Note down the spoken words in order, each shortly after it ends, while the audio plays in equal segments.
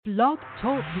Blog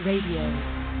Talk Radio.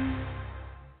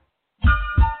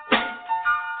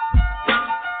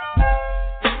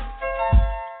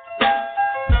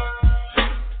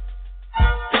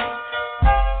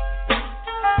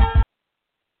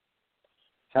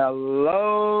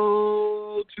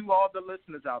 Hello to all the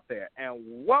listeners out there, and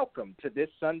welcome to this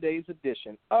Sunday's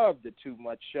edition of the Too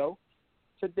Much Show.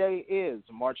 Today is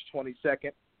March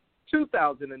 22nd,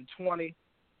 2020,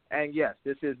 and yes,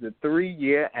 this is the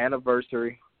 3-year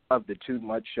anniversary of the Too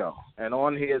Much Show. And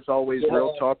on here, it's always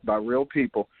real talk by real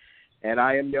people, and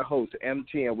I am your host,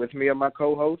 MT, and with me are my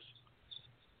co-hosts,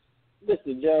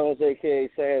 Mr. Jones, a.k.a.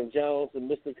 Sam Jones, and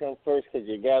Mr. Come First because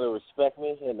you got to respect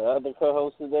me, and the other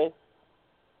co-host today.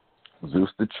 Zeus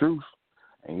the Truth.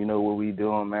 And you know what we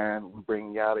doing, man? We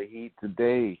bringing y'all the heat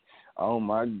today. Oh,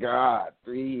 my God.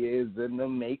 3 years in the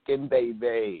making,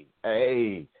 baby.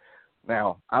 Hey.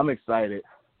 Now, I'm excited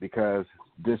because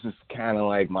this is kind of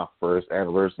like my first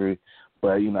anniversary.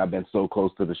 But, you know, I've been so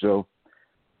close to the show.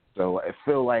 So I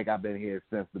feel like I've been here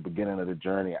since the beginning of the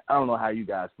journey. I don't know how you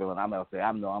guys feeling. I'm going to say,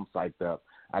 I know I'm psyched up.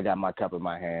 I got my cup in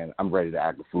my hand. I'm ready to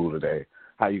act the fool today.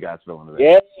 How you guys feeling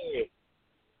today? Yeah.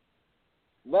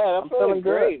 Man, I'm feeling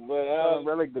great, good. but feeling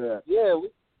really good. Yeah,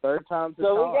 third time's the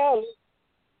so charm.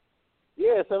 we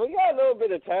got a little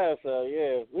bit of time. So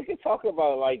yeah, we can talk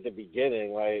about like the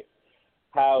beginning, like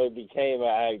how it became an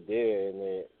idea and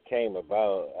it came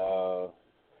about.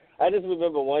 I just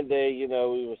remember one day, you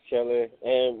know, we was chilling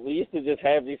and we used to just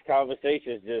have these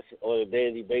conversations just on a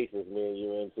daily basis, me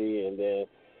and UNT, and then,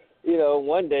 you know,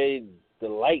 one day the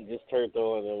light just turned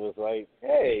on and was like,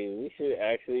 hey, we should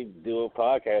actually do a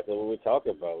podcast of what we're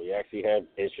talking about. We actually have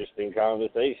interesting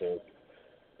conversations.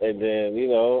 And then, you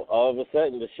know, all of a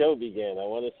sudden the show began. I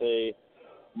want to say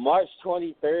March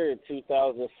 23rd,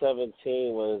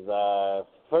 2017 was our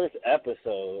first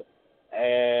episode.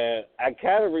 And I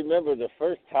kind of remember the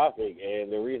first topic,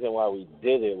 and the reason why we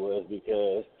did it was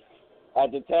because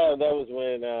at the time that was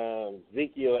when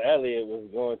Ezekiel Elliott was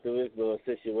going through his little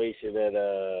situation at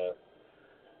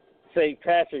St.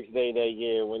 Patrick's Day that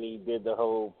year when he did the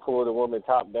whole pull the woman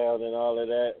top down and all of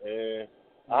that. And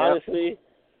honestly,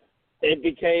 it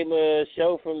became a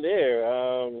show from there.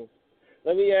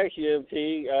 Let me ask you,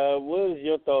 MT, what was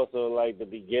your thoughts on like the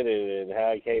beginning and how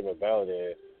it came about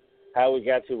and how we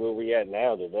got to where we at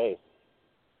now today?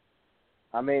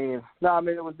 I mean, it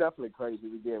was definitely crazy.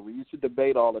 We used to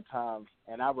debate all the time,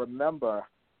 and I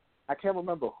can't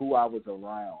remember who I was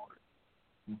around,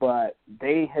 but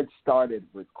they had started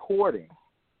recording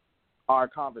our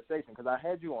conversation because I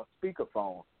had you on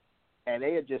speakerphone, and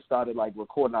they had just started, like,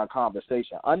 recording our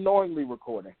conversation, unknowingly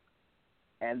recording.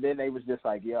 And then they was just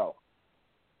like, yo,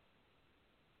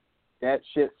 that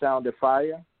shit sounded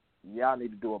fire. Y'all need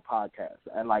to do a podcast.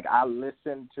 And, like, I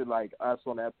listened to, like, us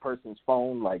on that person's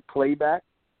phone, like, playback.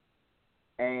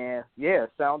 And, yeah,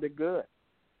 it sounded good.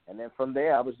 And then from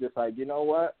there, I was just like, you know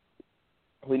what?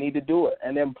 We need to do it.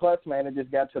 And then plus, man, it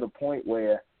just got to the point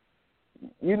where,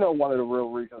 you know, one of the real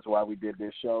reasons why we did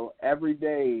this show, every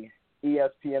day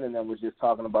ESPN and them was just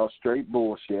talking about straight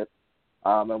bullshit.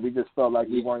 And we just felt like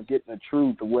we weren't getting the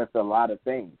truth with a lot of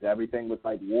things. Everything was,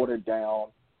 like, watered down.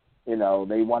 You know,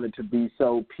 they wanted to be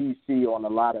so PC on a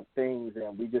lot of things,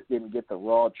 and we just didn't get the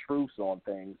raw truths on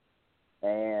things.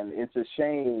 And it's a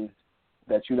shame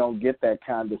that you don't get that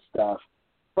kind of stuff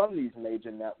from these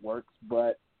major networks,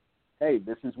 but hey,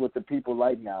 this is what the people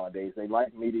like nowadays. They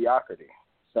like mediocrity.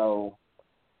 So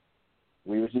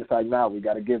we was just like, no, we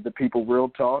got to give the people real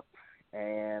talk,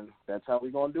 and that's how we're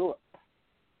going to do it.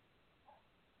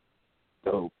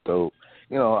 Dope.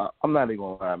 You know, I'm not even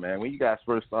going to lie, man. When you guys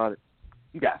first started,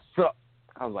 you guys suck.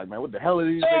 I was like, man, what the hell are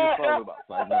these niggas talking about?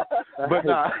 Like, no. But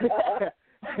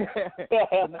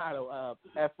nah.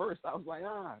 At first, I was like,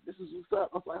 this is what's up.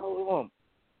 I was like, hold on.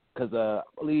 Because I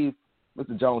believe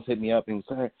Mr. Jones hit me up and was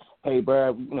saying, hey,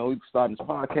 bro, you know, we're starting this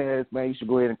podcast, man. You should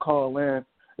go ahead and call in.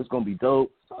 It's going to be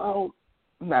dope. So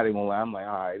I'm not even going to lie. I'm like,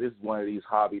 all right, this is one of these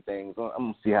hobby things. I'm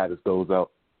going to see how this goes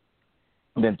out.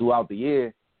 And then throughout the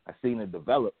year, I seen it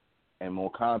develop, and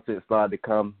more content started to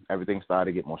come. Everything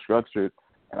started to get more structured.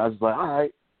 And I was like, all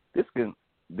right, this is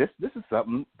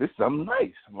something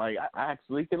nice. I'm like, I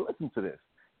actually can listen to this.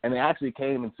 And it actually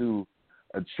came into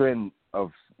a trend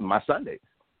of my Sundays,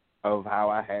 of how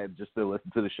I had just to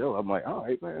listen to the show. I'm like, all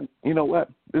right, man, you know what?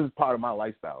 This is part of my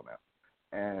lifestyle now.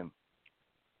 And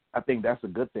I think that's a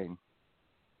good thing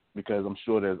because I'm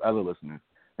sure there's other listeners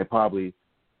that probably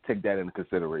take that into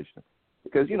consideration.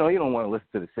 Because, you know, you don't want to listen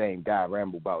to the same guy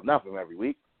ramble about nothing every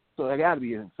week. So it got to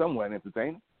be somewhat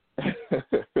entertaining.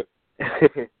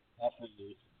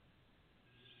 Definitely.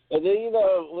 And then, you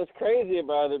know, what's crazy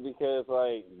about it, because,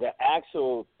 like, the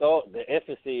actual thought, the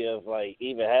emphasis of, like,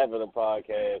 even having a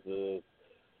podcast is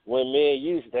when me and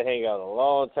you used to hang out a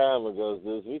long time ago,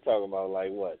 dudes, we talking about,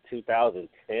 like, what,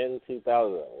 2010,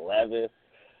 2011?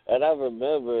 And I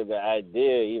remember the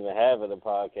idea of even having a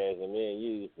podcast, and me and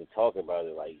you used to talk about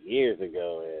it, like, years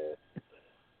ago. And,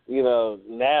 you know,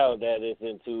 now that it's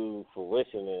into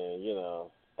fruition and, you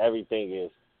know, everything is,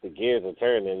 the gears are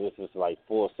turning, this is like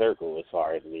full circle as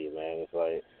far as me, man. It's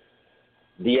like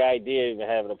the idea of even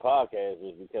having a podcast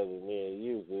was because of me and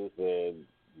you, Zeus, and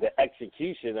the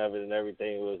execution of it and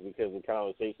everything was because of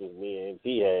conversations me and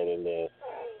MP had. And then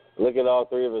look at all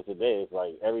three of us today. It's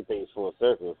like everything's full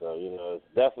circle. So, you know,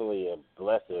 it's definitely a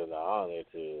blessing and an honor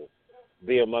to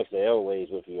be amongst the airways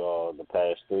with you all the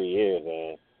past 3 years,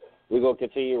 and we're going to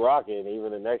continue rocking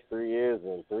even the next 3 years,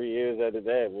 and 3 years after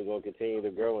that, we're going to continue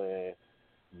to grow and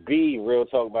be real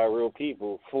talk by real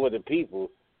people for the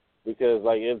people, because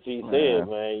like MT said,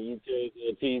 man, you turn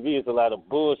on TV, it's a lot of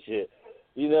bullshit.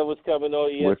 You know what's coming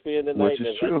on ESPN tonight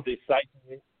that's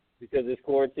exciting because it's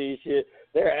quarantine shit?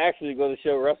 They're actually going to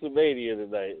show WrestleMania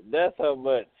tonight. That's how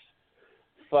much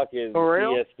fucking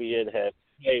ESPN has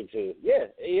came to. Yeah,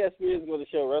 ESPN is going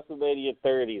to show WrestleMania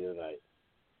 30 tonight.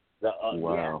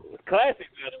 Wow. Yeah, classic,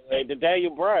 by the way, the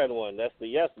Daniel Bryan one. That's the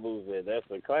Yes Movement. That's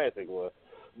the classic one.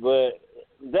 But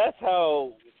that's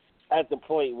how, at the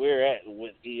point we're at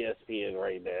with ESPN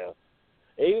right now.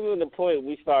 Even the point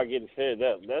we start getting fed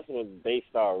up, that's when they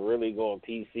start really going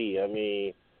PC. I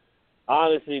mean,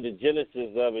 honestly, the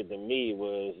genesis of it to me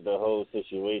was the whole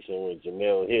situation with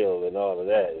Jamel Hill and all of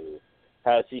that, and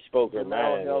how she spoke her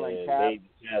mind.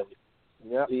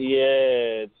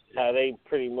 Yeah, how they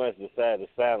pretty much decided to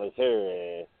silence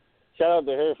her. And shout out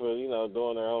to her for, you know,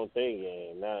 doing her own thing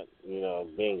and not, you know,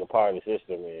 being a part of the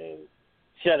system and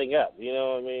shutting up. You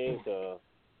know what I mean? So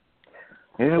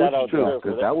yeah, it was true,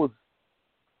 because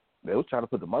they was trying to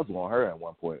put the muzzle on her at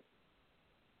one point.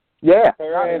 Yeah,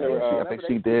 I think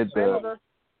she did the.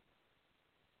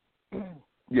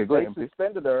 Yeah, go ahead. They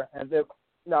suspended her, and then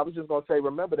I was just gonna say,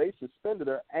 remember they suspended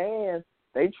her, and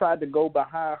they tried to go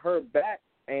behind her back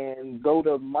and go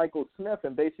to Michael Smith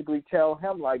and basically tell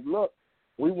him, like, look,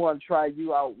 we want to try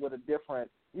you out with a different,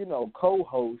 you know,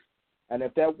 co-host, and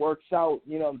if that works out,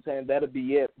 you know what I'm saying, that'll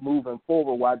be it moving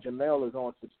forward while Jamel is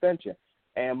on suspension.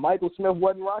 And Michael Smith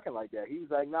wasn't rocking like that. He was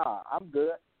like, nah, I'm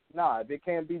good. Nah, if it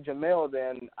can't be Jamel,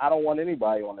 then I don't want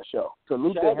anybody on the show.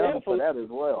 Salute to him for that as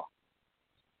well.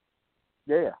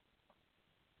 Yeah.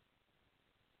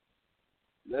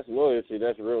 That's loyalty.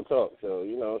 That's real talk. So,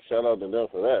 you know, shout out to them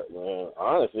for that, man.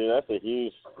 Honestly, that's a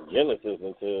huge genesis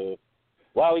into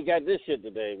why we got this shit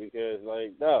today, because,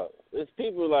 like, no, it's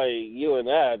people like you and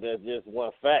I that just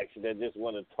want facts, that just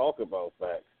want to talk about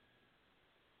facts.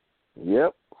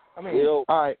 Yep. I mean, all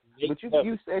right, but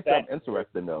you said something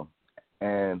interesting, though.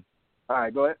 And, all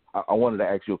right, go ahead. I wanted to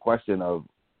ask you a question of,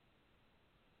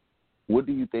 what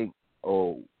do you think,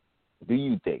 or do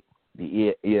you think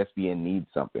the ESPN needs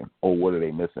something, or what are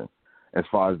they missing as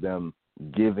far as them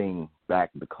giving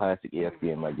back the classic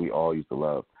ESPN like we all used to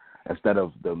love, instead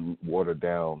of the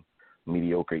watered-down,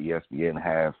 mediocre ESPN,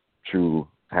 half-true,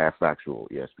 half-factual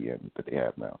ESPN that they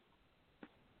have now?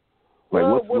 Like,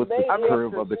 what's the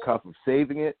curve of the cup of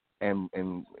saving it and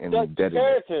deading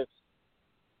it?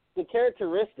 The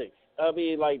characteristics. I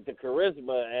mean, like the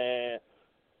charisma and,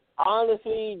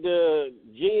 honestly, the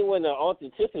genuine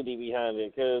authenticity behind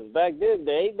it. Because back then,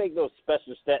 they ain't make no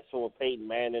special stats for Peyton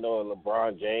Manning or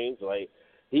LeBron James. Like,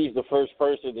 he's the first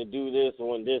person to do this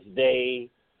on this day,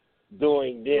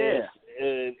 doing this. Yeah.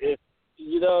 And it's,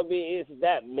 you know what I mean? It's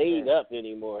not made up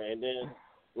anymore. And then,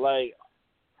 like,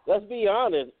 let's be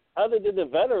honest, other than the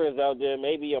veterans out there,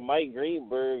 maybe your Mike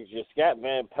Greenbergs, your Scott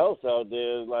Van Pelts out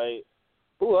there, like,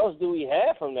 who else do we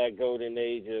have from that golden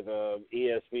age of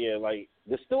ESPN? Like,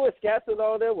 the Stuart Scotts and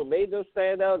all that, what made them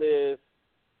stand out is,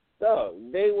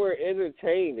 they were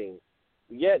entertaining,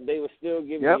 yet they were still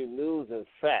giving you news and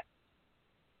facts.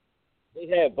 They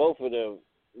had both of them.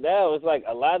 Now it's like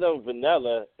a lot of them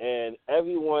vanilla, and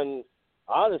everyone,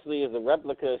 honestly, is a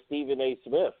replica of Stephen A.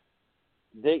 Smith.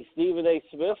 Stephen A.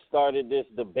 Smith started this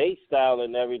debate style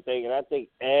and everything, and I think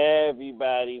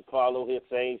everybody followed his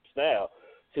same style,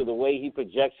 to the way he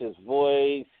projects his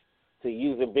voice, to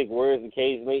using big words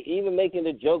occasionally, even making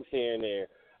the jokes here and there.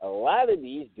 A lot of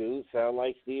these dudes sound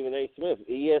like Stephen A. Smith.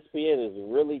 ESPN has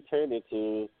really turned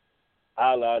into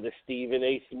a la the Stephen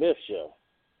A. Smith show.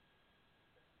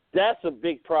 That's a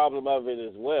big problem of it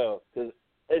as well, because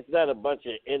it's not a bunch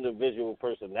of individual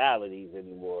personalities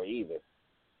anymore either.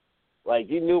 Like,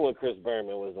 you knew when Chris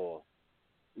Berman was on.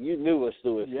 You knew when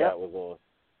Stuart Scott was on.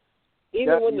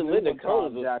 Even when the knew Linda when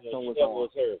Combs Tom Jackson was was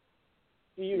on. her.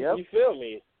 You feel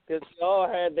me? Because they all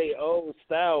had their own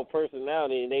style,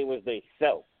 personality, and they was they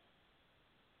self.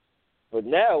 But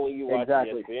now when you watch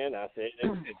ESPN, I said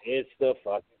it's the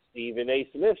fucking Stephen A.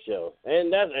 Smith show,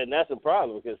 and that's a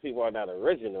problem because people are not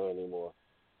original anymore.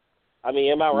 I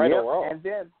mean, am I right or wrong? And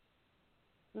then,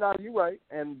 no, you're right.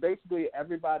 And basically,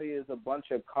 everybody is a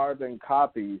bunch of carbon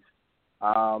copies,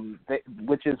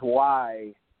 which is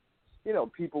why,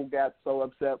 people got so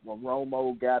upset when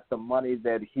Romo got the money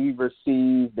that he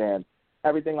received and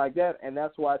everything like that. And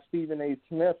that's why Stephen A.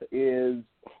 Smith is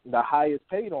the highest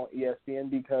paid on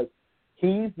ESPN, because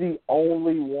he's the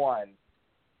only one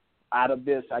out of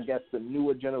this, I guess, the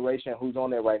newer generation who's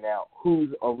on there right now, who's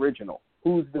original,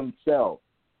 who's themselves,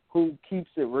 who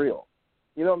keeps it real.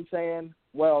 You know what I'm saying?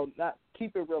 Well, not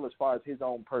keep it real as far as his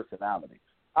own personality.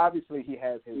 Obviously, he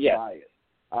has his bias.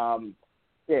 I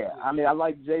mean, I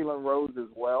like Jalen Rose as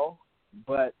well,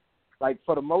 but, like,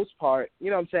 for the most part, you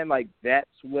know what I'm saying? Like, that's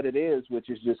what it is, which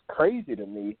is just crazy to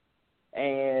me,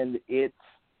 and it's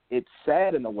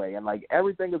sad in a way. And, like,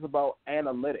 everything is about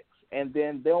analytics, and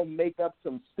then they'll make up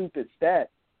some stupid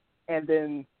stat, and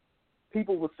then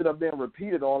people will sit up there and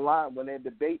repeat it online when they're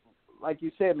debating. Like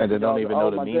you said, and they don't even know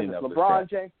the meaning of LeBron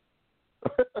the James.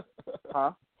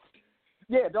 Huh?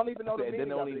 Yeah, don't even know the meaning. They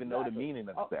don't even know the meaning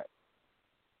of that.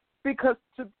 Because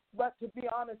to be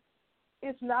honest,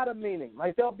 it's not a meaning.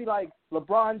 Like, they'll be like,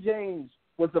 LeBron James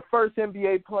was the first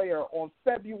NBA player on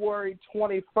February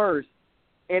 21st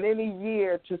in any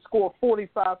year to score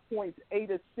 45 points, 8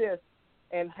 assists,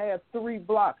 and have 3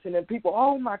 blocks. And then people,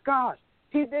 oh my gosh,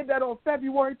 he did that on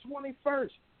February 21st.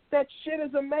 That shit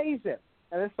is amazing.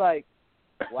 And it's like,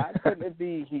 why couldn't it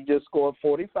be he just scored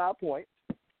 45 points,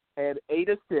 had 8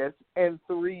 assists, and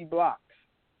 3 blocks?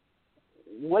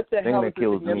 What the hell is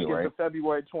the significance of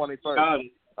February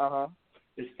 21st?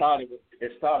 It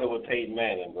started with Peyton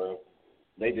Manning, bro.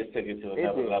 They just took it to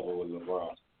another level with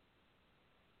LeBron.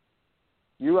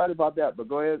 You're right about that, but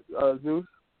go ahead, Zeus.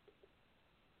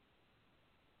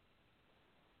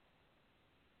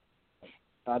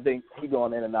 I think he's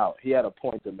going in and out. He had a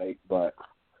point to make, but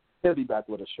he'll be back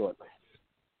with us shortly.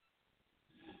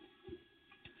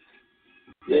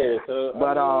 Yeah, so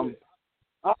but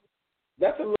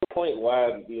that's a little point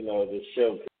why the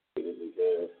show, because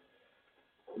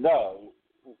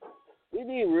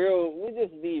we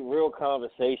just need real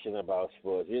conversation about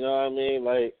sports. You know what I mean?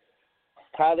 Like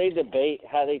how they debate,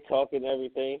 how they talk, and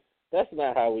everything. That's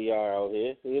not how we are out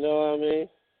here. You know what I mean?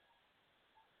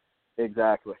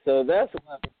 Exactly. So that's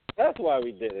why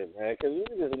we did it, man. Because we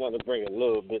just want to bring a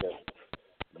little bit of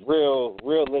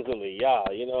realism to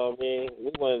y'all, you know what I mean?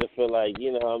 We wanted to feel like,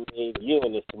 you know what I mean, you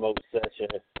in the smoke session.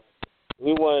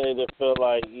 We wanted to feel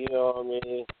like, you know what I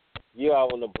mean, you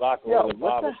out on the block or on the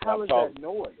barber shop. What the hell is that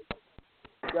noise?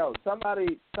 Yo,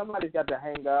 somebody's got to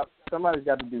hang up. Somebody's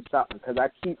got to do something, because I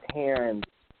keep hearing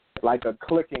like a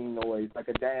clicking noise, like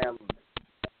a damn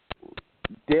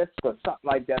disc or something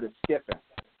like that is skipping.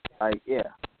 Like,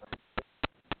 yeah.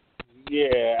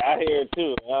 Yeah, I hear it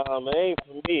too. It ain't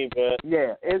for me, but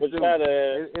yeah,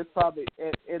 it's probably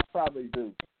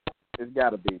Zeus. It's got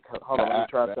to be. Hold on, let me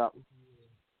try something.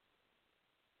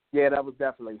 Yeah, that was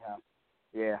definitely him.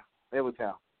 Yeah, it was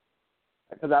him.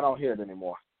 Because I don't hear it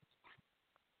anymore.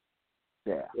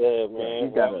 Yeah. Yeah,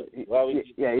 man.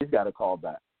 He's got to call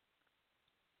back.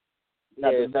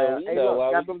 Got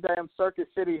them damn Circuit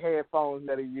City headphones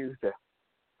that he used there.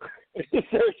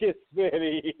 Circuit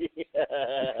City.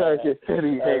 Circuit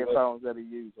City headphones that he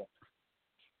used.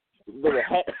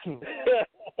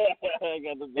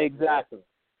 Exactly.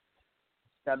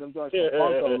 Got them joints from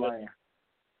Funko Land.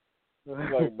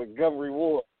 Like Montgomery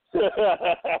Ward.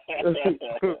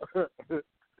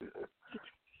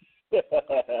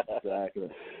 Exactly.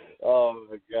 Oh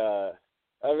my God.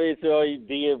 I mean, to all you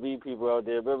DMV people out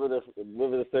there, remember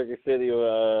the Circuit City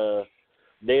or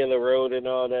Naylor Road and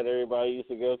all that everybody used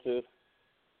to go to?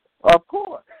 Of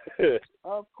course.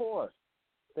 Of course.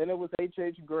 Then it was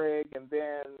H.H. Gregg, and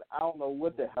then I don't know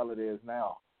what the hell it is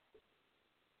now.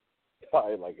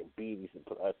 Probably like a beauty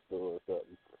supply store or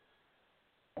something.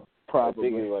 Probably.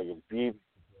 I think it was like a beauty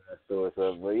supply store or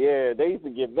something. But yeah, they used to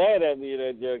get mad at me in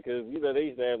that joke because, they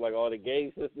used to have like all the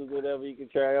game systems, whatever you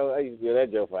could try out. I used to do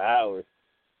that joke for hours.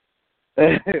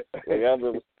 Like, I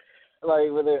remember,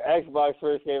 like when the Xbox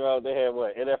first came out, they had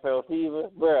NFL Fever.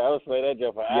 Bro, I was playing that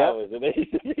joke for hours, and they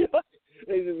used to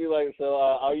be like, so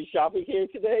are you shopping here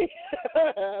today?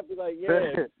 I'd be like,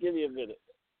 yeah, give me a minute.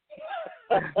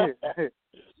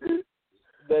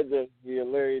 That just be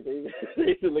hilarious. They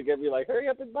used to look at me like, hurry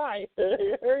up and buy.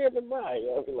 Hurry up and buy.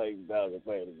 I'd be like, no, I'm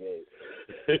playing the game.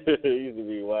 It used to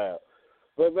be wild.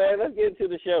 But, man, let's get into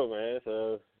the show, man.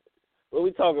 So, what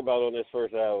we talking about on this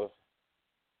first hour?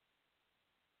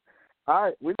 All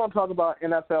right, we're going to talk about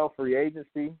NFL free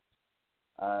agency.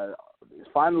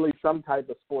 Finally, some type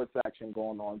of sports action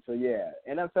going on. So, yeah,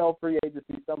 NFL free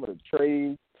agency, some of the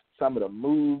trades, some of the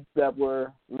moves that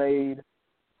were made.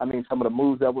 Some of the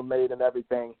moves that were made and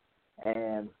everything.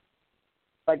 And,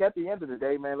 like, at the end of the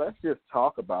day, man, let's just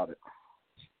talk about it.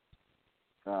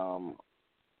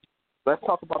 Let's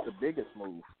talk about the biggest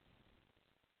move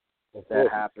that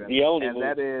happened. The only and move.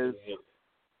 That is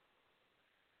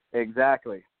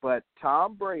exactly. But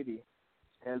Tom Brady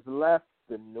has left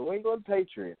the New England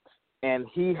Patriots, and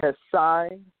he has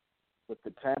signed with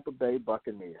the Tampa Bay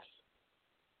Buccaneers.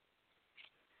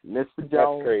 Mr. Jones,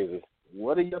 that's crazy.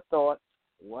 What are your thoughts?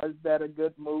 Was that a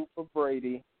good move for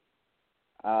Brady?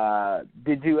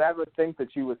 Did you ever think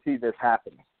that you would see this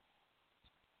happen?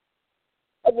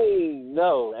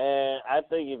 No, and I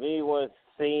think if anyone's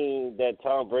seen that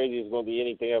Tom Brady is going to be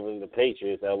anything other than the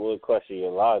Patriots, I would question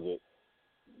your logic.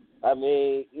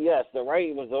 Yes, the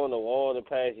writing was on the wall the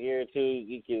past year or two.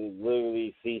 You can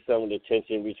literally see some of the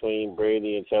tension between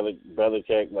Brady and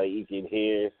Belichick. Like, you can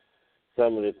hear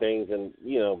some of the things and,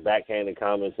 backhanded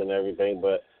comments and everything.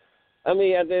 But, at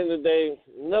the end of the day,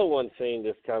 no one's seen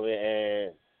this coming.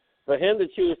 And for him to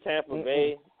choose Tampa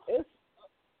Bay,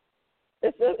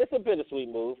 it's a bittersweet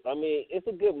move. It's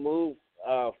a good move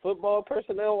football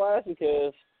personnel-wise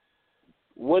because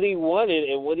what he wanted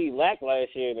and what he lacked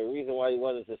last year, and the reason why he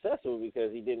wasn't successful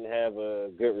because he didn't have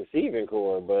a good receiving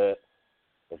core. But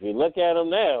if you look at him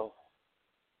now,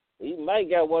 he might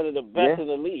got one of the best in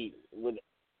the league with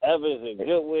Evans and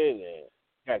Goodwin, and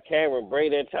got Cameron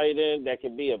Brate at tight end that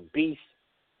can be a beast.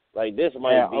 Like, this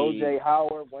might be O.J.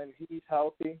 Howard when he's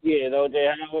healthy. Yeah, and O.J.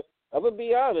 Howard. I'm going to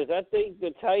be honest. I think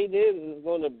the tight end is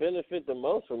going to benefit the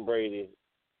most from Brady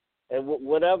and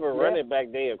whatever running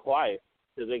back they acquire.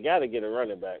 Because they got to get a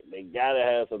running back. They got to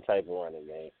have some type of running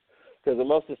game. Because the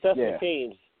most successful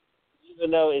teams,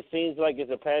 even though it seems like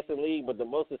it's a passing league, but the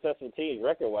most successful teams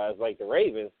record-wise, like the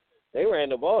Ravens, they ran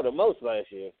the ball the most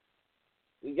last year.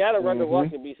 You got to run the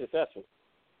rock to be successful.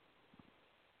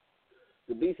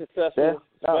 To be successful,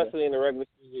 especially in the regular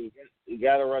season, you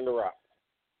got to run the rock.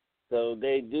 So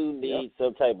they do need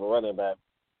some type of running back.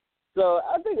 So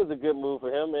I think it's a good move for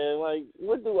him, man. Like,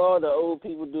 what do all the old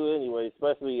people do anyway,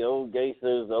 especially old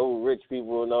gangsters, old rich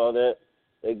people and all that?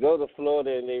 They go to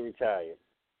Florida and they retire.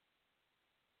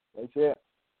 That's it.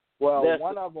 Well,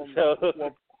 one of them.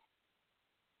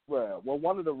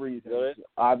 One of the reasons,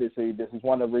 obviously, this is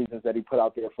one of the reasons that he put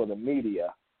out there for the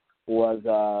media was,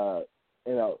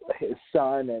 his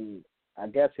son and I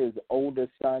guess his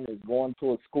oldest son is going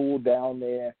to a school down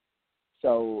there.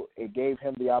 So it gave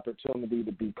him the opportunity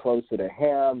to be closer to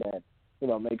him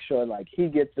and, make sure, like, he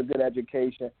gets a good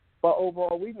education. But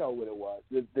overall, we know what it was.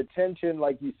 The tension,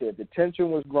 like you said, the tension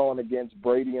was growing against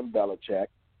Brady and Belichick.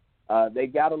 They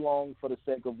got along for the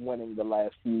sake of winning the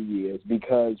last few years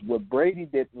because what Brady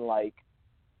didn't like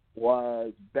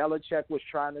was Belichick was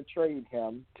trying to trade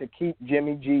him to keep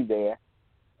Jimmy G there.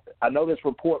 I know this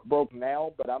report broke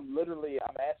now, but I'm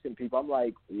asking people, I'm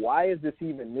like, why is this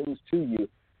even news to you?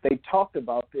 They talked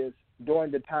about this during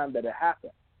the time that it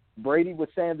happened. Brady was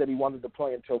saying that he wanted to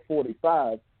play until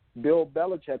 45. Bill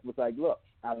Belichick was like, look,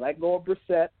 I let go of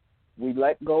Brissett. We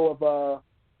let go of,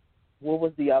 what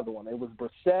was the other one? It was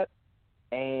Brissett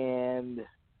and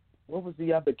what was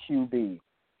the other QB?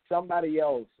 Somebody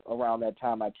else around that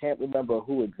time. I can't remember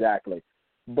who exactly.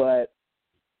 But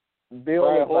Bill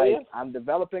was like, I'm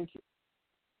developing –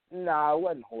 Nah, it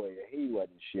wasn't Hoyer. He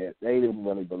wasn't shit. They didn't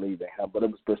really believe in him. But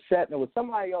it was Brissett, and it was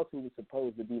somebody else who was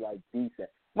supposed to be, like, decent.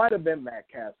 Might have been Matt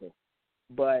Castle.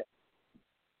 But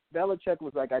Belichick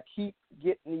was like, I keep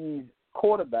getting these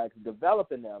quarterbacks,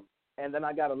 developing them, and then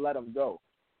I got to let them go.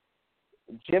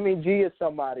 Jimmy G is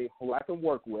somebody who I can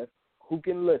work with, who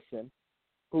can listen,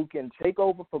 who can take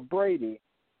over for Brady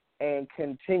and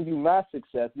continue my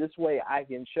success. This way I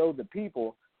can show the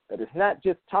people that it's not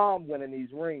just Tom winning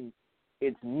these rings.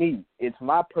 It's me. It's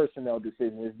my personnel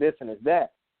decision. It's this and it's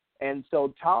that. And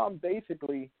so Tom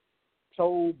basically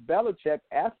told Belichick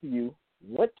after you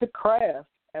went to Kraft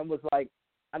and was like,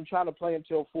 I'm trying to play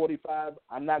until 45.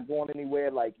 I'm not going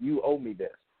anywhere. Like, you owe me this.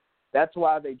 That's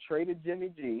why they traded Jimmy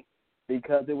G,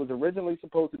 because it was originally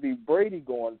supposed to be Brady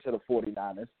going to the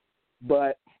 49ers.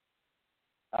 But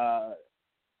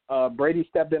Brady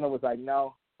stepped in and was like,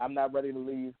 no, I'm not ready to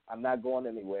leave. I'm not going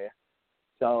anywhere.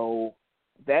 So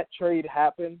that trade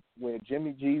happened when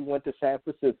Jimmy G went to San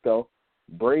Francisco.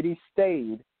 Brady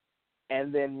stayed,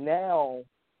 and then now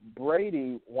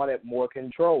Brady wanted more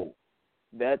control.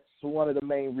 That's one of the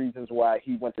main reasons why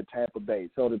he went to Tampa Bay.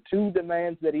 So the two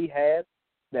demands that he had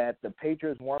that the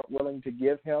Patriots weren't willing to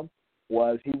give him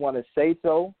was he wanted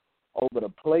say-so over the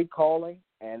play calling.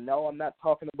 And no, I'm not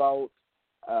talking about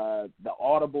the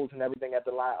audibles and everything at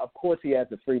the line. Of course he has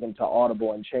the freedom to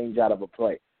audible and change out of a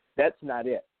play. That's not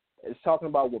it. It's talking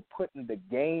about we're putting the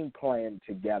game plan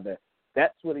together.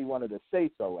 That's what he wanted to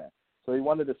say-so in. So he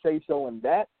wanted to say-so in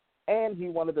that, and he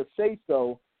wanted to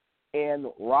say-so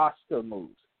in roster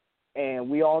moves. And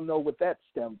we all know what that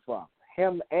stemmed from.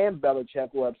 Him and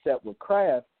Belichick were upset with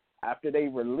Kraft after they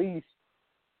released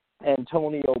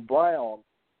Antonio Brown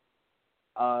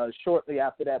shortly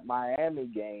after that Miami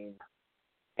game.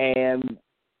 And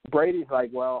Brady's like,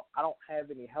 well, I don't have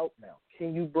any help now.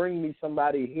 Can you bring me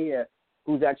somebody here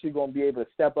who's actually going to be able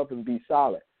to step up and be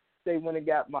solid? They went and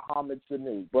got Mohamed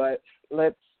Sanu. But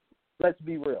let's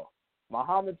be real.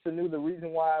 Mohamed Sanu, the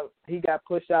reason why he got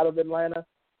pushed out of Atlanta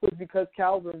was because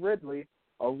Calvin Ridley,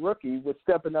 a rookie, was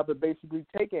stepping up and basically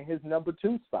taking his number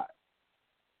 2 spot.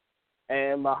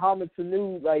 And Mohamed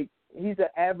Sanu, like, he's an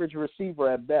average receiver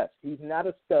at best. He's not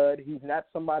a stud. He's not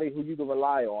somebody who you can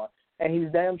rely on. And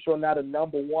he's damn sure not a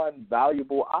number 1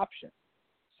 valuable option.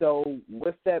 So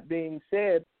with that being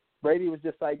said, Brady was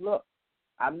just like, look,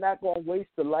 I'm not going to waste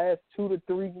the last 2 to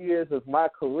 3 years of my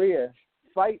career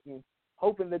fighting,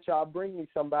 hoping that y'all bring me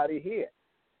somebody here.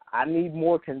 I need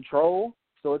more control,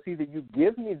 so it's either you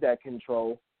give me that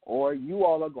control or you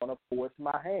all are going to force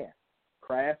my hand.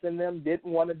 Kraft and them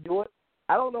didn't want to do it.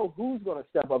 I don't know who's going to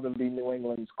step up and be New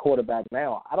England's quarterback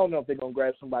now. I don't know if they're going to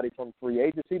grab somebody from free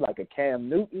agency like a Cam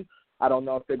Newton. I don't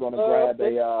know if they're going to grab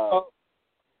they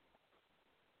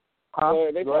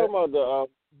talking about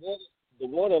the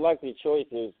more than likely choice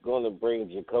is going to bring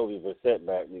Jacoby Brissett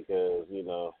back because, you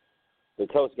know, the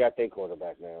Colts got their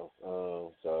quarterback now.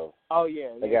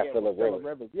 They got Phillip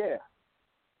Rivers. Yeah.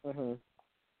 Mm-hmm.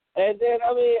 And then,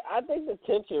 I mean, I think the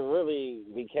tension really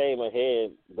became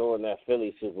ahead during that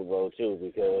Philly Super Bowl, too,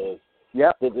 because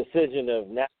the decision of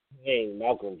not playing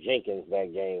Malcolm Jenkins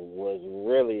that game was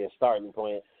really a starting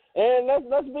point. And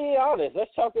let's be honest.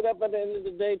 Let's chalk it up at the end of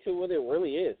the day to what it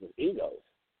really is egos.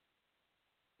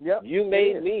 Yep. You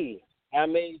made me. I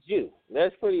made you.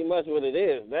 That's pretty much what it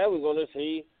is. Now we're going to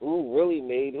see who really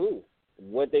made who,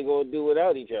 what they're going to do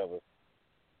without each other.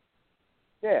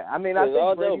 Yeah, I mean, I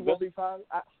think Brady will be fine.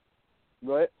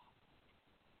 Go ahead.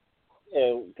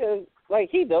 Yeah, because, like,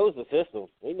 he knows the system.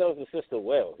 He knows the system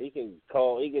well. He can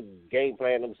game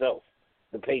plan himself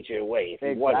the Patriot way if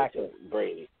he wanted to,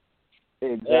 Brady.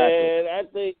 Exactly. And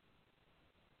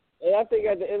I think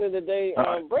at the end of the day,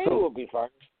 Brady will be fine.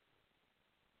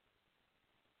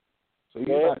 So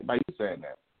by you saying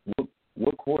that,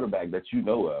 what quarterback that you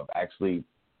know of actually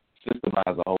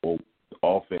systemized a whole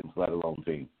offense, let alone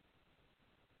team?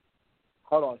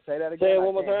 Hold on, say that again. Say it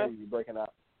one more time. You breaking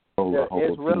up.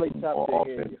 It's really tough to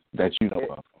hear you. That you know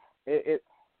of.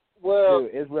 Dude,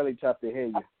 it's really tough to hear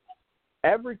you.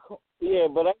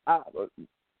 But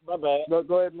my bad.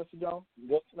 Go ahead, Mr. Jones.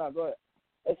 No, go ahead.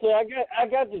 So I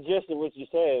got the gist of what you're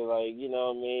saying. Like, you know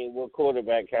what I mean, what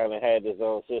quarterback kind of had his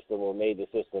own system or made the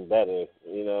system better,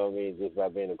 you know what I mean, just by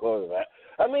being a quarterback.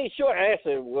 I mean, short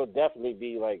answer will definitely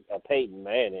be like a Peyton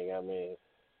Manning. I mean,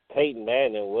 Peyton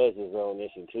Manning was his own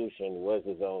institution, was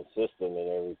his own system and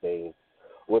everything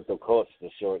with the Colts the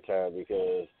short time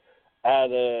because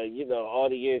out of, you know, all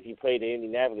the years he played in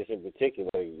Indianapolis in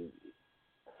particular,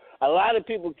 a lot of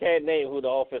people can't name who the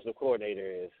offensive coordinator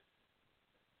is.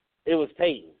 It was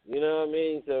Peyton, you know what I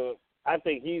mean? So I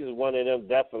think he's one of them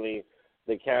definitely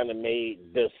that kind of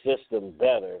made the system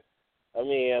better. I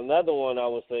mean, another one I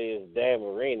would say is Dan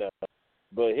Marino,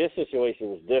 but his situation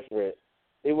was different.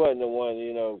 He wasn't the one,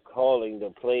 you know, calling the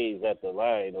plays at the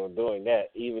line or doing that,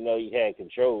 even though he had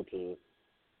control to.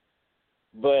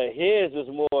 But his was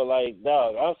more like,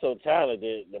 dog, I'm so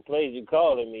talented, the plays you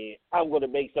calling me, I'm going to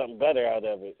make something better out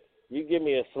of it. You give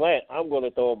me a slant, I'm going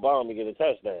to throw a bomb and get a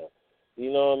touchdown.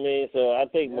 You know what I mean? So I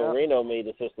think Marino made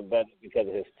the system better because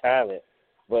of his talent.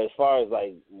 But as far as,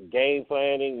 like, game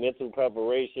planning, mental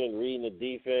preparation, reading the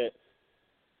defense,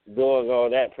 doing all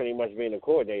that, pretty much being a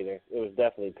coordinator, it was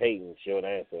definitely Peyton's short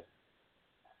answer.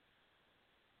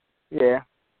 Yeah.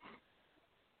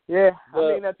 Yeah, but,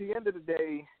 I mean, at the end of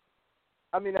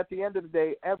the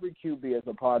day, every QB is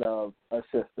a part of a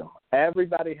system.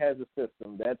 Everybody has a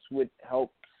system. That's what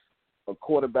helps a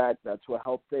quarterback. That's what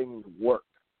helps things work.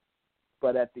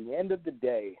 But at the end of the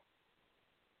day,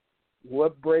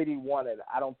 what Brady wanted,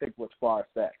 I don't think was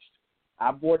far-fetched.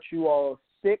 I brought you all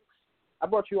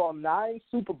 9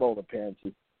 Super Bowl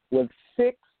appearances, with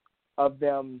 6 of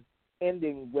them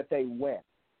ending with a win.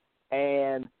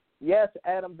 And yes,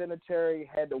 Adam Vinatieri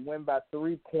had to win by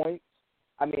 3 points.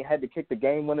 Had to kick the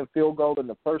game-winning field goal in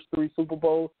the first 3 Super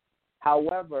Bowls.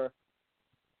 However,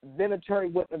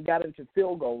 Vinatieri wouldn't have got into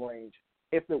field goal range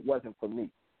if it wasn't for me.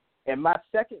 In my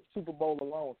second Super Bowl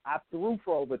alone, I threw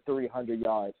for over 300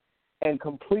 yards and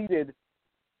completed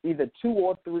either 2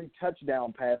 or 3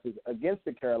 touchdown passes against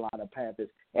the Carolina Panthers,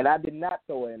 and I did not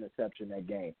throw an interception that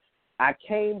game. I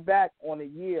came back on a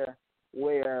year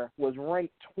where was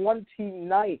ranked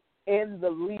 29th in the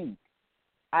league.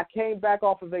 I came back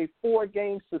off of a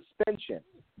 4-game suspension,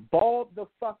 balled the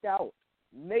fuck out,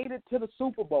 made it to the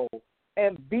Super Bowl,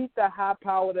 and beat the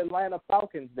high-powered Atlanta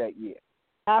Falcons that year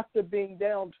after being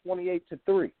down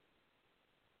 28-3.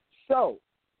 So,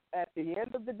 at the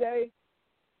end of the day,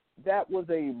 that was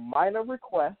a minor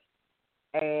request,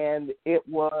 and it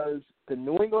was the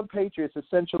New England Patriots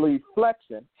essentially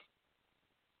flexing.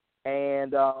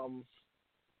 And,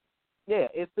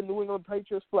 it's the New England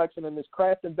Patriots flexing, and it's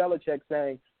Kraft and Belichick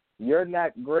saying, you're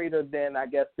not greater than, I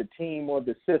guess, the team or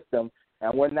the system,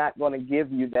 and we're not going to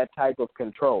give you that type of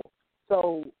control.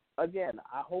 So, again,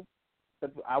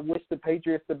 I wish the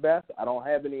Patriots the best. I don't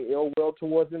have any ill will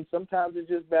towards them. Sometimes it's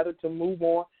just better to move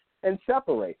on and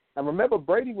separate. And remember,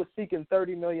 Brady was seeking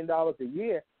 $30 million a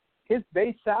year. His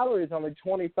base salary is only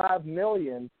 $25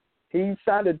 million. He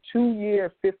signed a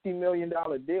 2-year, $50 million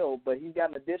deal, but he's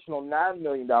got an additional $9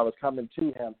 million coming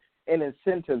to him in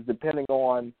incentives depending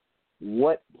on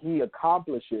what he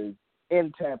accomplishes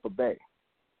in Tampa Bay.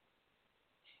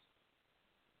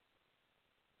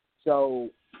 So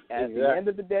at the end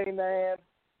of the day, man,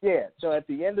 so at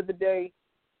the end of the day,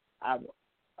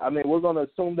 we're going to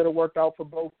assume that it worked out for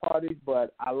both parties,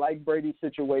 but I like Brady's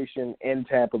situation in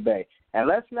Tampa Bay. And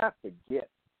let's not forget,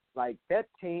 that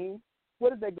team, what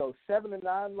did they go,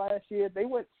 7-9 last year? They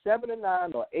went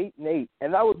 7-9 or 8-8,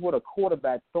 and that was with a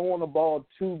quarterback throwing the ball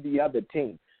to the other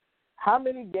team. How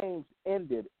many games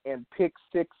ended in pick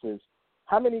sixes?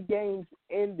 How many games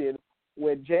ended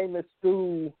where Jameis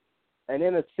threw an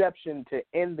interception to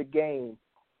end the game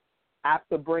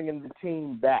after bringing the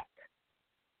team back?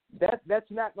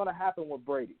 That's not going to happen with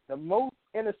Brady. The most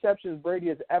interceptions Brady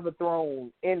has ever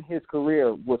thrown in his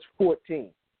career was 14.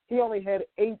 He only had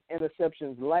 8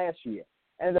 interceptions last year,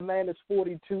 and the man is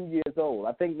 42 years old.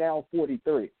 I think now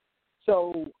 43.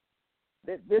 So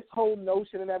this whole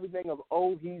notion and everything of,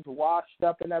 he's washed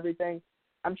up and everything,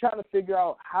 I'm trying to figure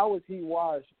out how is he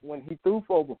washed when he threw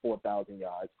for over 4,000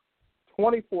 yards,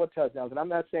 24 touchdowns, and I'm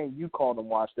not saying you called him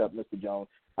washed up, Mr. Jones.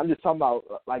 I'm just talking about,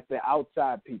 the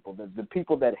outside people, the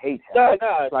people that hate him. No,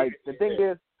 the thing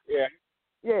is,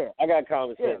 I got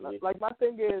common sense. My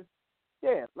thing is,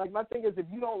 if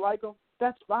you don't like him,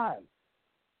 that's fine.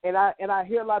 And I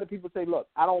hear a lot of people say, look,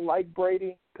 I don't like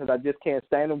Brady because I just can't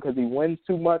stand him because he wins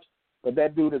too much, but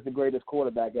that dude is the greatest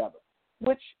quarterback ever,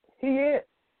 which he is,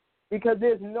 because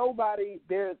there's nobody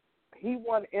there. He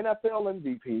won NFL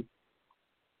MVP.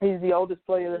 He's the oldest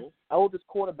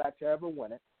quarterback to ever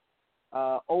win it.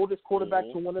 Oldest quarterback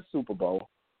to win a Super Bowl.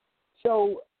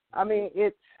 So,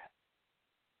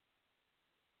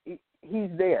 he's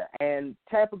there. And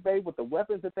Tampa Bay, with the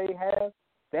weapons that they have,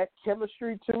 that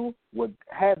chemistry, too, with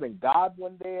having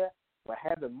Godwin there, with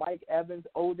having Mike Evans,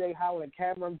 O.J. Howard, and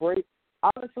Cameron Brate,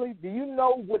 honestly, do you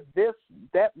know what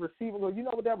that receiver, you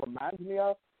know what that reminds me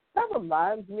of? That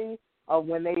reminds me of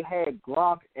when they had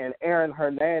Gronk and Aaron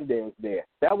Hernandez there.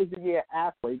 That was the year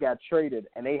after he got traded,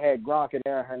 and they had Gronk and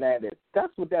Aaron Hernandez.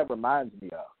 That's what that reminds me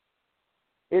of.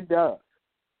 It does.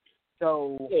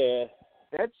 So, it's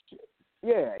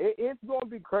going to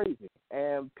be crazy.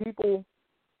 And people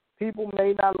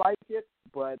may not like it,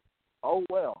 but oh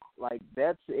well.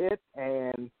 That's it.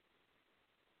 And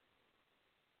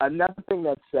another thing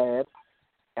that's sad,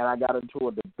 and I got into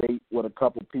a debate with a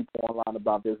couple people online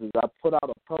about this, is I put out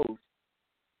a post,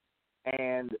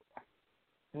 and,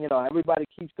 everybody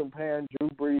keeps comparing Drew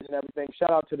Brees and everything.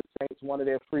 Shout out to the Saints, one of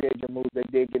their free agent moves. They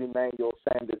did get Emmanuel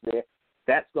Sanders there.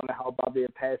 That's going to help out their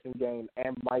passing game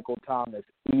and Michael Thomas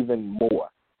even more.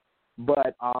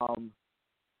 But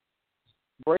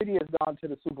Brady has gone to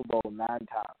the Super Bowl 9 times.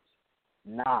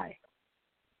 9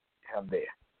 have there.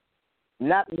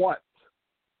 Not once.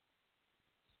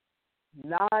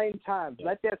 9 times.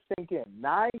 Let that sink in.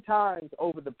 9 times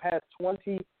over the past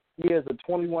 20 years of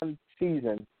 21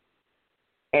 seasons,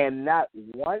 and not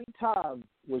one time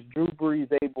was Drew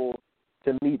Brees able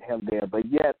to meet him there. But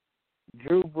yet,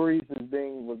 Drew Brees is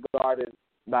being regarded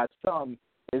by some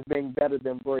as being better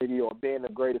than Brady or being the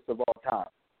greatest of all time.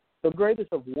 The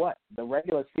greatest of what? The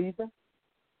regular season?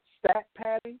 Stat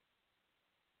padding?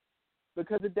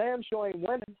 Because the damn sure ain't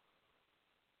winning.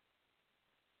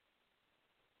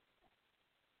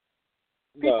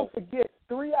 People forget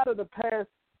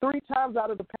three times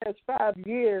out of the past 5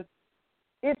 years,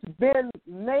 it's been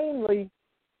mainly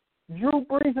Drew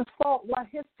Brees' fault why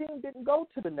his team didn't go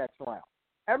to the next round.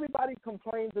 Everybody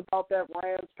complains about that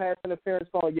Rams pass interference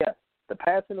call. Yes, the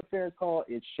pass interference call,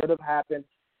 it should have happened.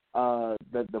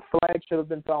 The flag should have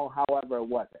been thrown, however, it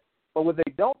wasn't. But what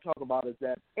they don't talk about is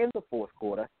that in the fourth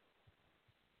quarter,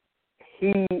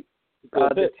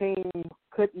 the team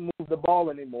couldn't move the ball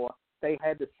anymore. They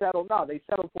had to settle. No, they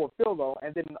settled for a field goal,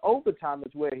 and then in overtime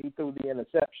is where he threw the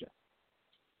interception.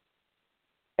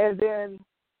 And then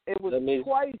it was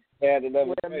twice where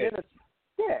Minnesota.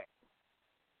 Yeah.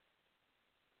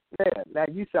 Yeah. Now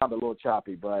you sound a little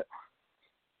choppy, but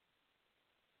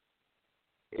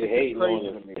it's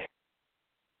crazy to me.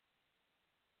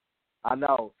 I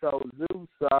know. So Zeus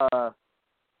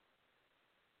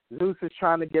is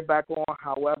trying to get back on.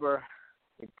 However,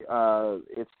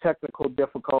 it's technical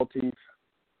difficulties,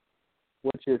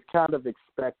 which is kind of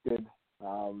expected,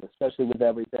 especially with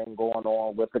everything going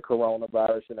on with the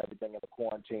coronavirus and everything in the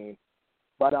quarantine.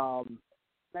 But,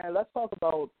 man, let's talk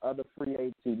about other free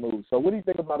agency moves. So what do you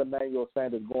think about Emmanuel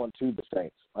Sanders going to the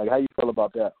Saints? Like, how you feel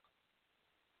about that?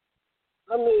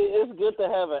 I mean, it's good to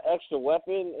have an extra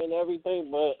weapon and everything,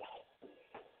 but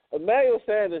Emmanuel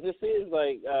Sanders, it seems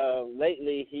like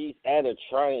lately he's at a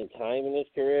trying time in his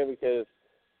career because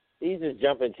he's just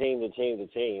jumping team to team to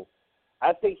team.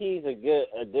 I think he's a good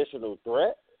additional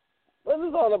threat, but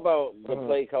it's all about the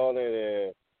play calling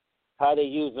and how they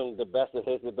use him the best of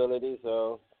his ability.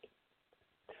 So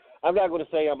I'm not going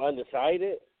to say I'm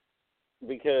undecided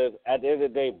because at the end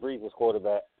of the day, Brees is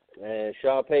quarterback and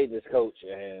Sean Payton is coach,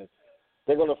 and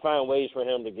they're going to find ways for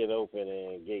him to get open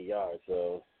and get yards.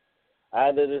 So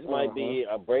either this might be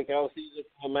a breakout season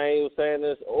for Emmanuel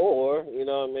Sanders or, you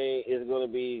know what I mean, it's going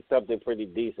to be something pretty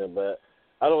decent. But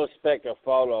I don't expect a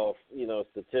fall off, you know,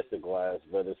 statistic-wise.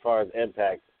 But as far as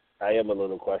impact, I am a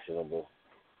little questionable.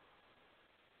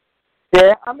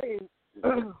 Yeah, I mean,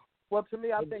 well, to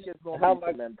me, I think it's going to be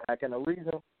some impact. And the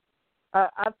reason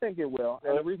I think it will.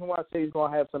 And the reason why I say he's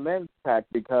going to have some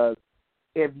impact because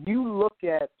if you look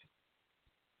at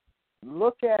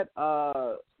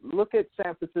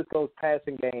San Francisco's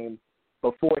passing game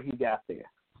before he got there.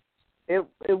 It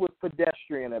was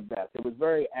pedestrian at best. It was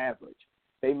very average.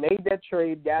 They made that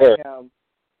trade, got him,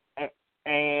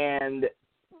 and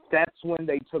that's when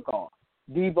they took off.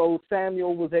 Deebo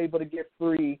Samuel was able to get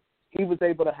free. He was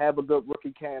able to have a good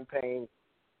rookie campaign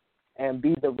and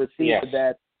be the receiver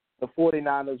that the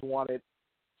 49ers wanted.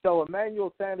 So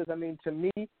Emmanuel Sanders, I mean, to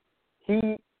me,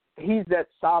 he's that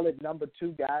solid number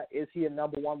 2 guy. Is he a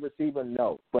number 1 receiver?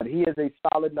 No. But he is a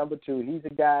solid number 2. He's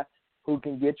a guy who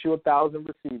can get you 1,000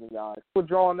 receiving yards. We're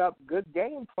drawing up good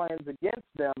game plans against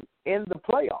them in the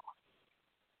playoffs.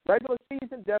 Regular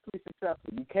season, definitely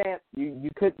successful. You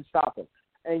couldn't stop him.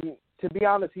 And to be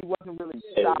honest, he wasn't really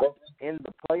stopped in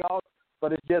the playoffs,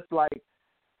 but it's just like,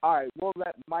 all right, we'll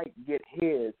let Mike get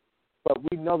his, but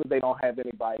we know that they don't have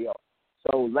anybody else.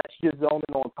 So let's just zone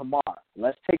in on Kamara.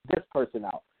 Let's take this person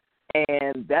out.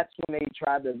 And that's when they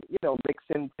tried to, you know, mix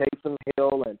in Taysom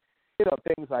Hill and, you know,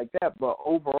 things like that. But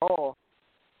overall,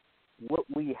 what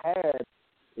you had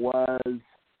was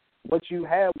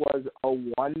a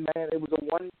one-man, it was a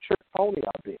one-trick pony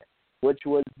out there, which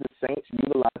was the Saints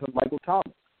utilizing Michael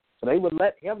Thomas. So they would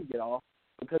let him get off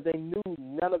because they knew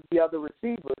none of the other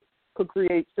receivers could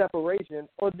create separation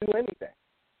or do anything.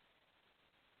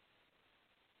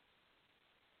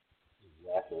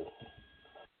 Exactly.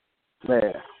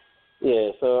 Man.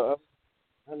 Yeah, so,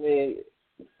 I mean,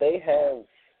 they have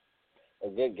a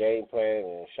good game plan,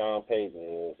 and Sean Payton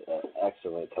is an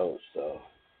excellent coach. So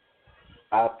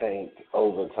I think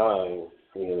over time,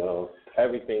 you know,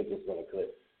 everything's just going to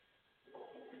click.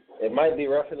 It might be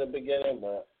rough in the beginning,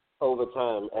 but over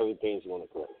time, everything's going to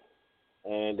click.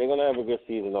 And they're going to have a good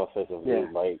season offensively,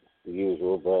 like the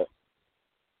usual, but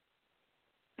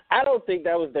I don't think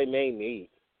that was their main need.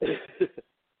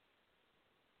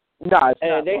 No, it's and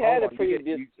not. They had a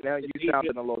pretty now you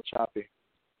sounding a little choppy.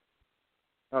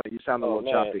 Oh, you sound a little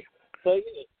choppy. So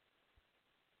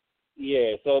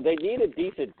so they need a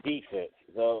decent defense.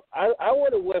 So I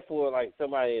would have went for like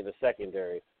somebody in the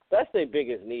secondary. That's their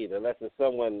biggest need, unless it's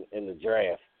someone in the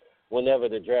draft, whenever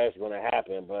the draft's going to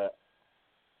happen. But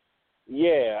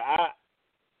yeah,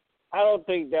 I don't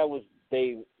think that was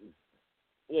their,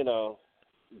 you know,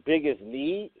 biggest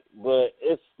need, but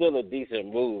it's still a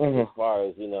decent move as far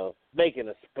as, you know, making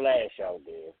a splash out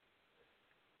there.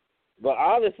 But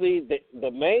honestly,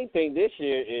 the main thing this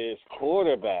year is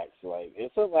quarterbacks. Like,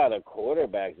 it's a lot of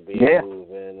quarterbacks being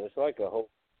moved, and it's like a whole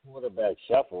quarterback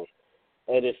shuffle.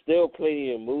 And there's still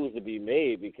plenty of moves to be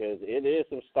made because it is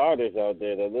some starters out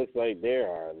there that looks like they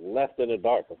are left in the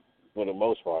dark for the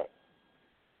most part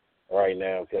right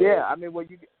now. Yeah, I mean,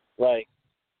 like,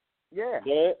 yeah.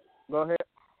 Go ahead.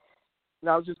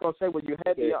 No, I was just gonna say when you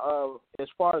had as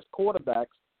far as quarterbacks,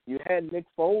 you had Nick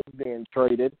Foles being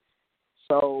traded,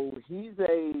 so he's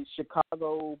a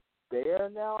Chicago Bear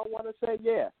now. I want to say,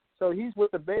 yeah. So he's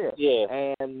with the Bears.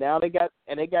 Yeah. And now they got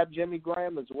Jimmy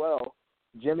Graham as well.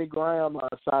 Jimmy Graham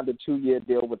signed a 2-year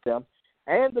deal with them,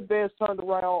 and the Bears turned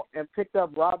around and picked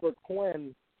up Robert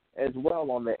Quinn as well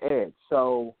on the edge.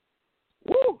 So,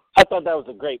 woo! I thought that was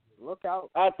a great move. Look out!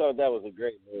 I thought that was a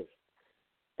great move.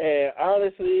 And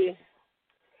honestly,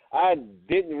 I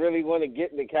didn't really want to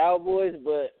get in the Cowboys,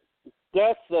 but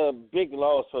that's a big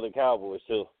loss for the Cowboys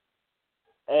too.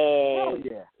 And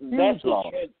that's the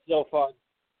trend so far.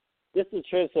 This is the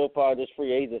trend so far. This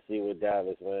free agency with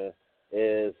Dallas, man,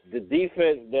 is the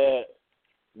defense that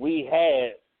we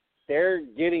had. They're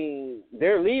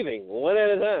leaving one at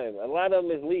a time. A lot of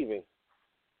them is leaving.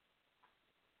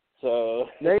 So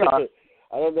they are.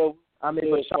 I don't know. I mean,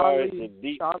 but Sean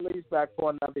Lee's back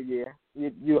for another year.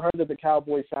 You heard that the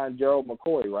Cowboys signed Gerald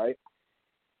McCoy, right?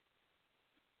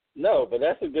 No, but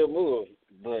that's a good move.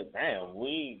 But damn,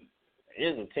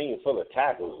 is a team full of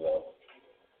tackles though.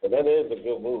 But that is a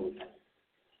good move.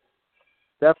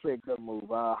 Definitely a good move.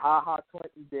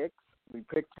 Clinton Dix, we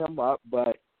picked him up,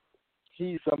 but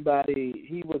he's somebody.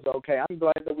 He was okay. I'm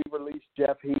glad that we released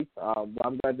Jeff Heath. I'm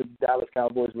glad that the Dallas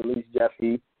Cowboys released Jeff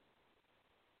Heath.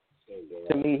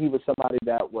 To me, he was somebody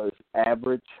that was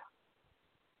average.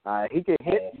 He could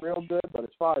hit real good, but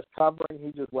as far as covering,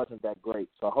 he just wasn't that great.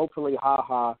 So hopefully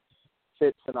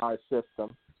fits in our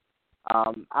system.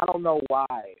 I don't know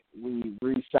why we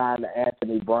re-signed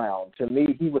Anthony Brown. To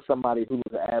me, he was somebody who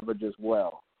was average as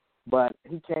well. But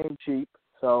he came cheap,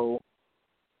 so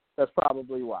that's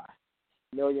probably why.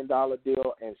 $1 million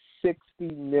deal and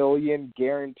 $60 million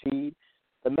guaranteed.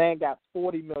 The man got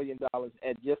 $40 million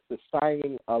at just the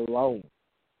signing alone.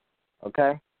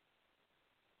 Okay?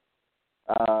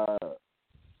 Well,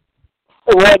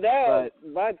 now,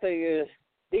 my thing is,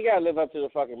 he got to live up to the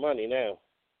fucking money now.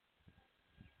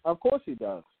 Of course he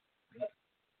does.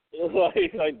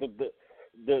 Like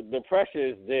the pressure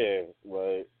is there.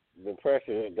 Like, the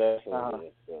pressure is definitely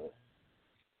there. So.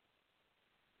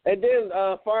 And then,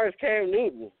 as far as Cam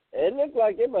Newton, it looked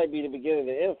like it might be the beginning of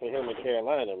the end for him in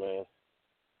Carolina, man.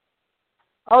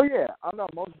 Oh, yeah. I know,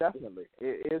 most definitely.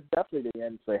 It is definitely the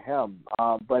end for him.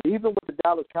 But even with the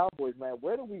Dallas Cowboys, man,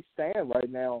 where do we stand right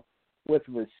now with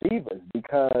receivers?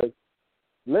 Because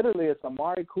literally it's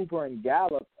Amari Cooper and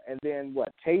Gallup, and then,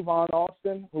 Tavon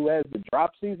Austin, who has the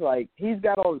dropsies. Like, he's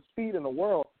got all the speed in the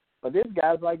world, but this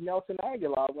guy's like Nelson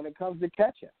Aguilar when it comes to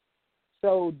catching.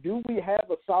 So do we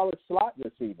have a solid slot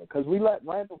receiver? Because we let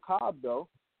Randall Cobb go.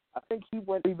 I think he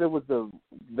went either with the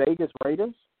Vegas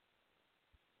Raiders.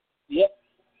 Yep.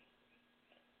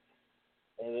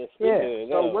 And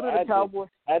so what are the Cowboys?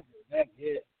 I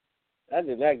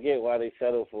did not get why they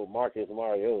settled for Marcus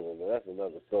Mariota, but that's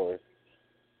another story.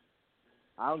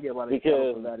 I don't get why they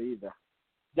settled for that either.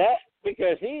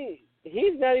 Because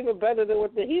he's not even better than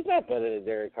he's not better than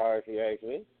Derek Carr, if you ask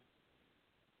me.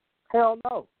 Hell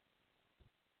no.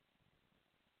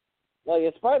 Like,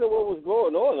 in spite of what was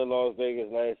going on in Las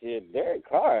Vegas last year, Derek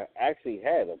Carr actually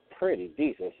had a pretty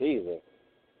decent season.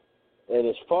 And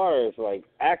as far as,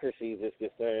 accuracy is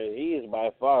concerned, he is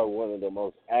by far one of the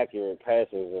most accurate passers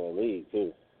in the league,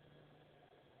 too.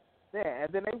 Yeah,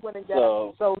 and then they went and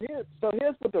got so here's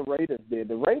what the Raiders did.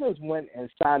 The Raiders went and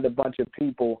signed a bunch of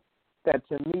people that,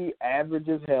 to me, average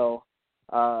as hell.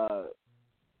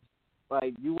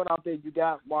 You went out there, you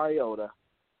got Mariota.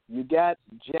 You got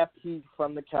Jeff Heath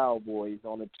from the Cowboys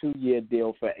on a 2-year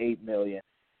deal for $8 million.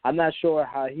 I'm not sure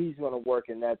how he's going to work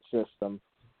in that system.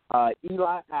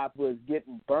 Eli Apple is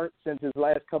getting burnt since his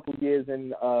last couple of years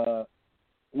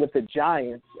with the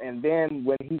Giants, and then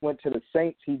when he went to the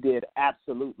Saints, he did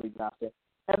absolutely nothing.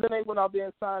 And then they went out there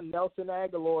and signed Nelson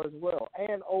Aguilar as well,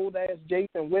 and old-ass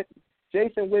Jason Witten.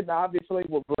 Jason Witten obviously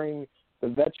will bring the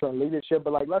veteran leadership,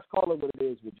 but, let's call it what it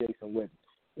is with Jason Witten.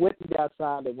 Witten got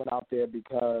signed and went out there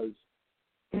because,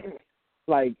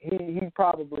 he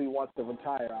probably wants to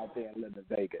retire out there and live in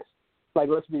Vegas.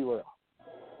 Let's be real.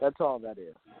 That's all that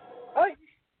is.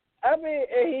 I mean,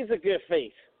 he's a good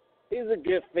face. He's a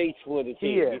good face for the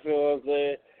team. You feel what I'm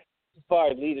saying? As far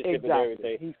as leadership and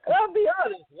everything. And I'll be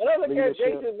honest. When I look at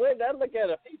Jason Witten, I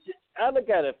look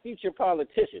at a future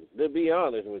politician, to be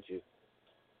honest with you.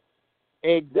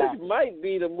 Exactly. This might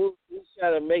be the move he's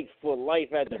trying to make for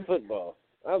life after football.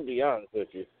 I'll be honest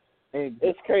with you. Exactly.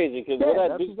 It's crazy because when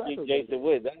I do see Jason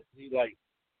Witten, I see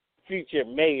future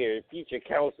mayor, future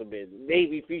councilman,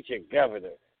 maybe future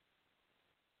governor.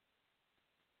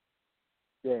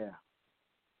 Yeah.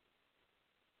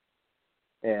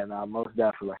 Yeah, no, most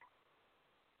definitely.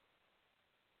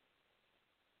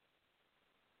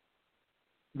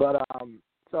 But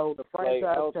so the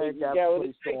franchise tag got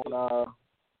placed on.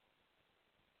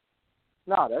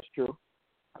 No, that's true.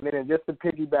 I mean, and just to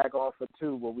piggyback off of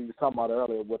too what we were talking about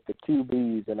earlier with the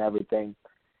QBs and everything.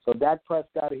 So Dak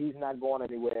Prescott, he's not going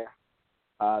anywhere.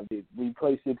 We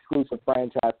placed the exclusive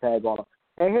franchise tag on him.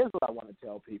 And here's what I want to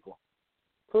tell people: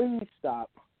 please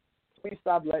stop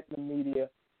letting the media,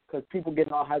 because people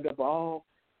getting all hyped up. Oh,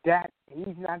 Dak,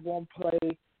 he's not going to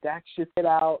play. Dak should sit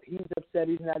out. He's upset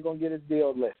he's not going to get his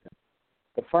deal. Listen,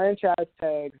 the franchise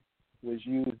tag was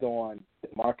used on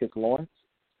Marcus Lawrence.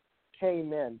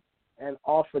 Came in and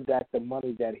offered Dak the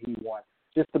money that he wants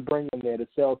just to bring him there to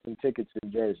sell some tickets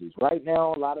and jerseys. Right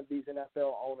now, a lot of these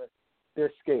NFL owners,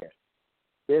 they're scared.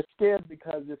 They're scared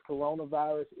because this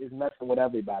coronavirus is messing with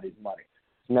everybody's money.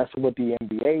 It's messing with the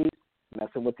NBA,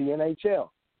 messing with the NHL,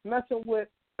 messing with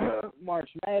March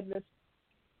Madness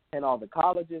and all the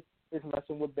colleges. It's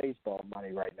messing with baseball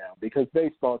money right now because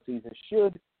baseball season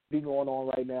should be going on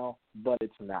right now, but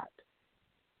it's not.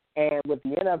 And what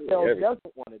the NFL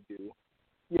doesn't want to do,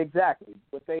 exactly,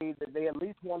 but they at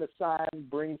least want to sign,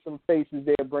 bring some faces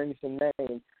there, bring some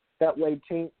names. That way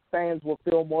fans will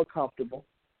feel more comfortable.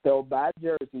 They'll buy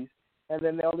jerseys, and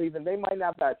then they might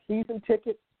not buy season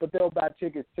tickets, but they'll buy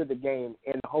tickets to the game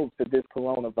in hopes that this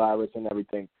coronavirus and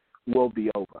everything will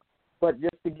be over. But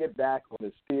just to get back on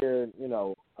the steer,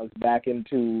 us back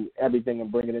into everything and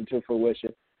bring it into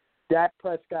fruition, Dak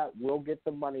Prescott will get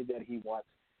the money that he wants.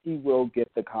 He will get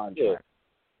the contract.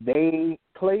 Yeah. They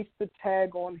placed the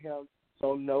tag on him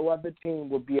so no other team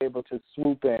will be able to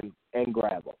swoop in and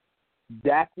grab him.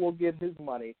 Dak will get his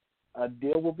money. A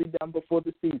deal will be done before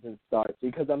the season starts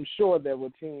because I'm sure there were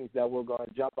teams that were going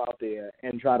to jump out there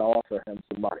and try to offer him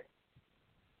some money.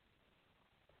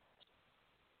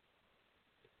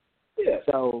 Yeah.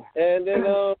 So, and then,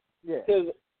 yeah.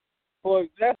 For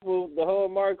example, the whole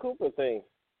Amari Cooper thing.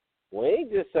 We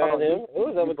ain't just signed him. It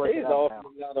was other teams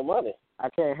offering a lot of money. I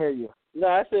can't hear you. No,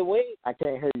 I said we. I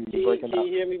can't hear you. You're breaking up. Can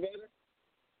you hear me better?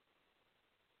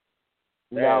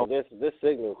 No. Man, this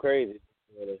signal crazy.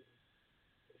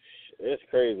 It's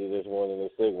crazy this morning,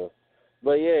 this signal.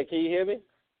 But yeah, can you hear me?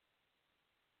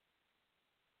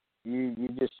 You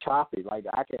just choppy. Like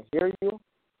I can hear you,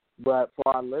 but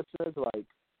for our listeners, like,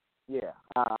 yeah,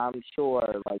 I'm sure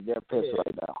like they're pissed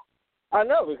right now. I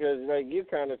know because like you're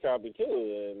kind of choppy too,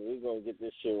 and we're gonna get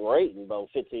this shit right in about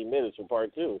 15 minutes for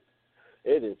part 2.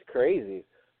 It is crazy,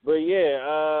 but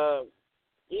yeah,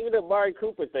 even the Amari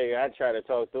Cooper thing, I tried to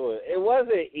talk through it. It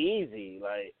wasn't easy.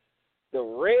 Like the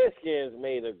Redskins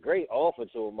made a great offer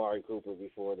to Amari Cooper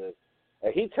before this,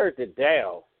 and he turned it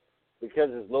down because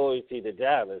of his loyalty to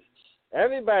Dallas.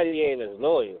 Everybody ain't as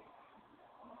loyal.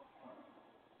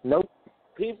 Nope.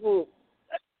 People.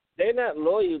 They're not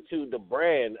loyal to the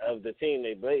brand of the team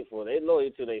they play for. They're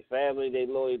loyal to their family. They're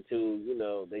loyal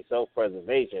to, their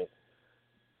self-preservation.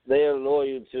 They're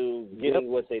loyal to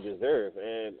getting what they deserve.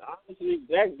 And honestly,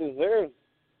 Dak deserves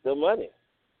the money.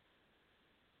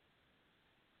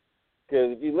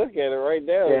 Because if you look at it right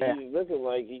now, he's looking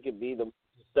like he could be the most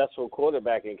successful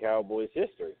quarterback in Cowboys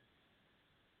history.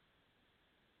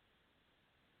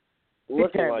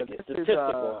 Looking like it,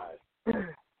 statistical-wise.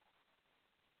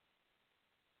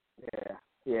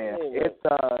 Yeah,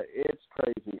 it's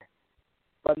crazy.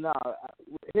 But no,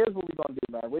 here's what we're gonna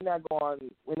do, man. We're not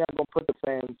gonna put the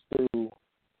fans through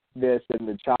this and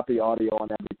the choppy audio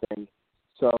and everything.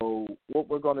 So what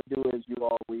we're gonna do is,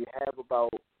 we have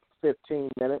about 15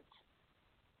 minutes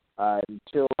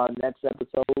until our next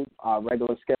episode, our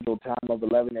regular scheduled time of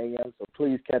 11 a.m. So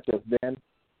please catch us then,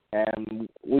 and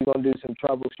we're gonna do some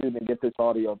troubleshooting and get this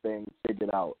audio thing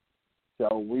figured out.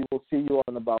 So we will see you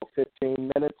in about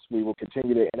 15 minutes. We will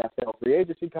continue the NFL free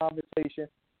agency conversation,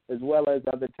 as well as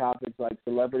other topics like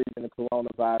celebrities and the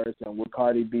coronavirus and what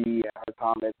Cardi B and her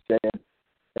comments said,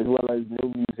 as well as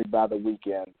new music by The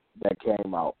Weeknd that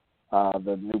came out,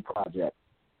 the new project.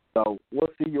 So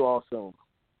we'll see you all soon.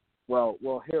 Well,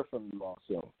 we'll hear from you all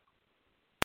soon.